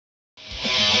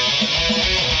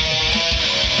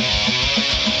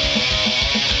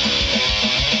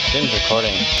Tim's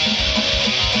recording.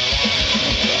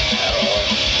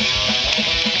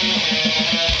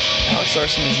 Alex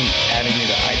Larson isn't adding me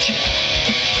to iChat.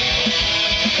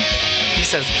 He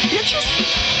says,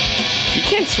 You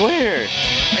can't swear.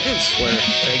 I didn't swear,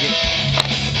 faggot.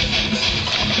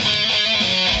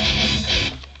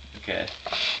 Okay.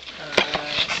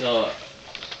 So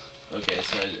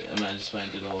am I just going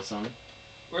to do the whole song?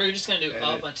 We're just gonna do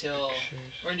up until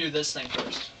we're gonna do this thing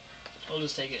first. We'll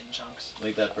just take it in chunks.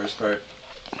 Like that first part.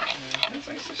 Look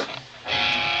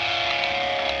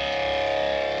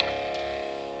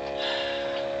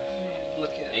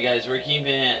at Hey guys, we're keeping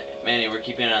it, Manny. We're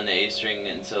keeping it on the A string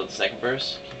until the second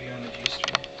verse. Keep you on the G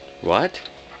string. What?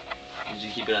 Did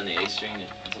you keep it on the A string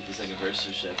until the second verse,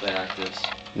 or should I play octaves?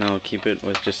 No, keep it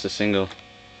with just a single.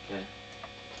 Okay.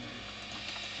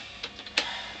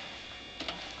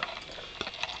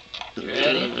 You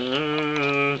ready?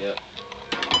 Yep.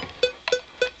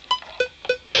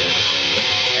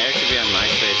 Eric should be on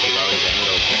MySpace with all these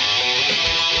angles.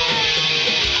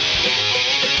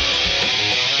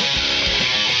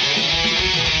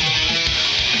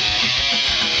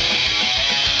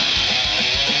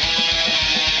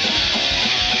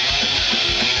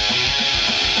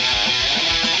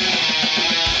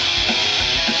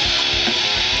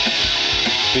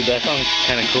 Dude, that song's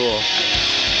kind of cool.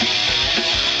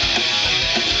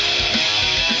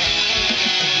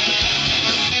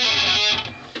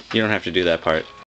 You don't have to do that part.